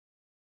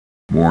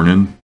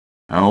Morning.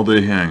 How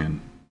they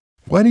hangin'?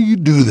 Why do you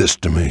do this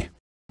to me?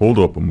 Hold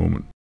up a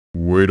moment.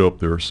 Wait up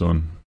there,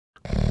 son.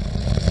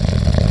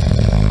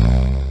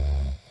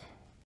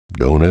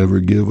 Don't ever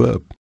give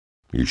up.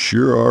 You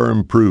sure are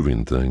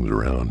improving things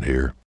around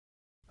here.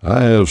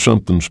 I have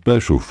something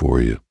special for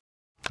you.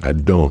 I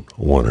don't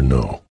want to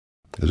know.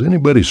 Has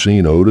anybody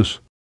seen Otis?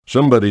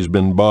 Somebody's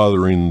been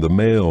bothering the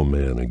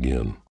mailman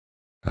again.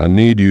 I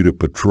need you to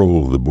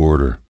patrol the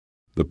border.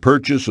 The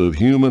purchase of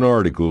human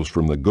articles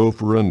from the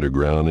Gopher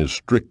Underground is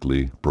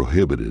strictly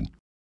prohibited.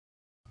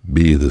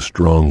 Be the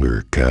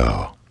stronger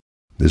cow.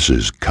 This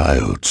is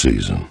coyote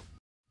season.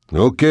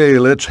 Okay,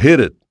 let's hit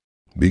it.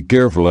 Be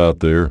careful out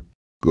there.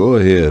 Go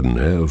ahead and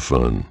have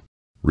fun.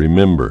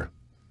 Remember,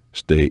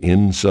 stay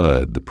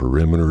inside the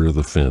perimeter of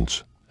the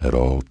fence at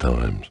all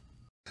times.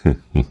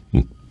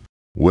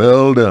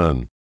 Well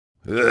done.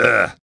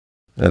 Ugh,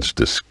 that's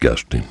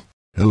disgusting.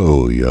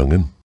 Hello,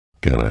 young'un.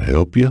 Can I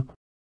help you?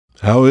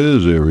 How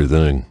is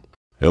everything?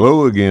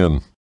 Hello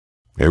again.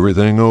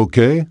 Everything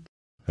okay?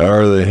 How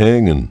are they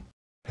hanging?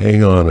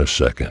 Hang on a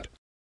second.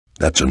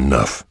 That's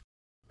enough.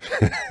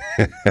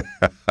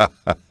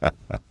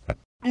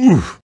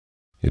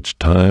 It's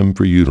time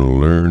for you to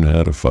learn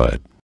how to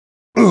fight.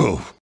 The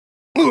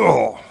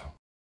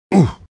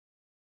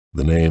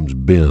name's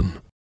Ben.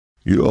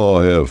 You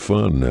all have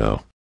fun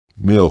now.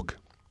 Milk,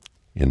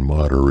 in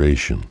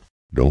moderation.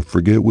 Don't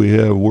forget we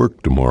have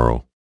work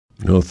tomorrow.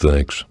 No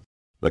thanks.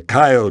 The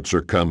coyotes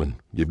are coming.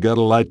 You've got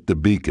to light the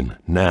beacon,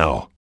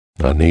 now.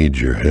 I need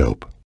your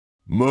help.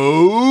 Move!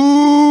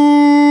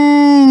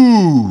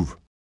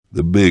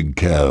 The big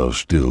cow's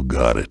still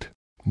got it.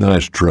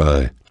 Nice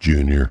try,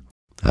 Junior.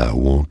 I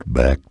won't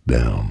back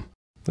down.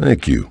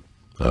 Thank you.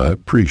 I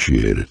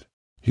appreciate it.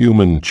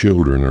 Human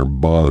children are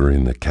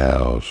bothering the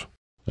cows.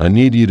 I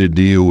need you to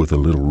deal with a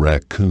little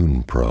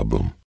raccoon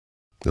problem.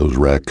 Those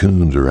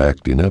raccoons are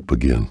acting up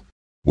again.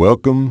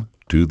 Welcome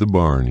to the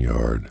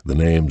barnyard. The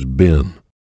name's Ben.